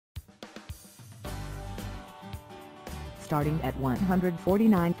starting at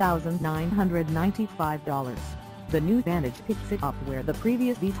 $149,995. The new Vantage picks it up where the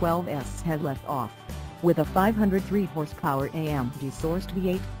previous V12s had left off. With a 503 horsepower AMG-sourced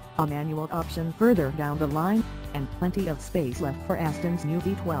V8, a manual option further down the line, and plenty of space left for Aston's new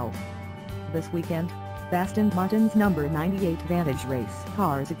V12. This weekend, Aston Martin's number 98 Vantage race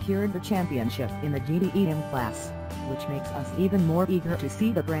car secured the championship in the GDEM class, which makes us even more eager to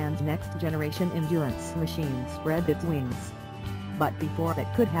see the brand's next-generation endurance machine spread its wings. But before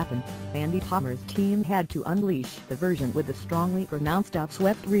that could happen, Andy Palmer's team had to unleash the version with the strongly pronounced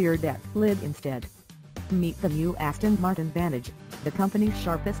upswept rear deck lid instead. Meet the new Aston Martin Vantage, the company's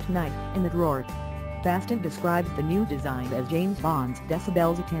sharpest knife in the drawer. Aston describes the new design as James Bond's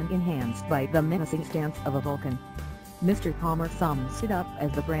Decibels 10 enhanced by the menacing stance of a Vulcan. Mr. Palmer sums it up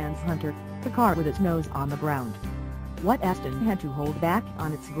as the brand's hunter, the car with its nose on the ground. What Aston had to hold back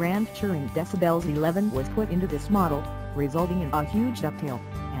on its grand touring Decibels 11 was put into this model, resulting in a huge ducktail,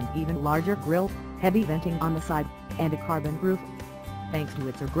 and even larger grille, heavy venting on the side, and a carbon roof. Thanks to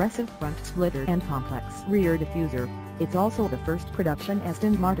its aggressive front splitter and complex rear diffuser, it's also the first production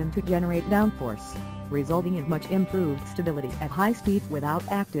Aston Martin to generate downforce, resulting in much improved stability at high speed without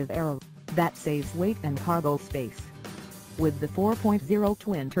active aero, that saves weight and cargo space. With the 4.0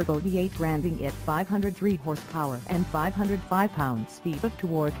 twin-turbo V8 branding at 503 horsepower and 505 pounds-feet of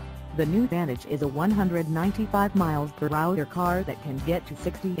torque, the new Vantage is a 195 mph car that can get to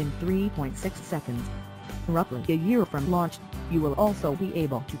 60 in 3.6 seconds. Roughly a year from launch, you will also be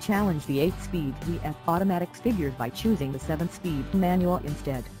able to challenge the 8-speed VF automatics figures by choosing the 7-speed manual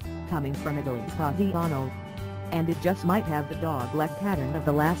instead, coming from Italy's Positano. And it just might have the dog-leg pattern of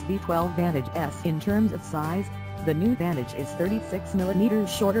the last V12 Vantage S. In terms of size, the new Vantage is 36mm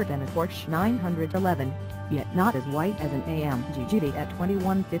shorter than a Porsche 911, yet not as wide as an AMG GT at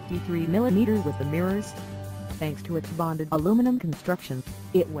 2153mm with the mirrors. Thanks to its bonded aluminum construction,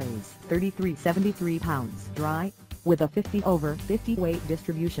 it weighs 3,373 pounds dry, with a 50/50 weight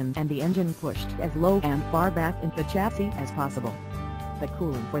distribution and the engine pushed as low and far back into the chassis as possible. The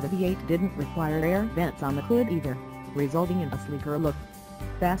cooling for the V8 didn't require air vents on the hood either, resulting in a sleeker look.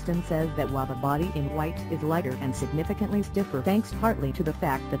 Aston says that while the body in white is lighter and significantly stiffer thanks partly to the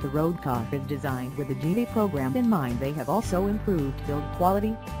fact that the road car is designed with the GT program in mind, they have also improved build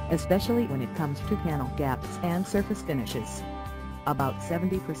quality, especially when it comes to panel gaps and surface finishes. About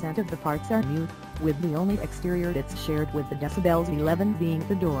 70% of the parts are new, with the only exterior that's shared with the Decibels 11 being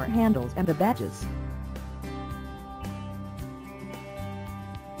the door handles and the badges.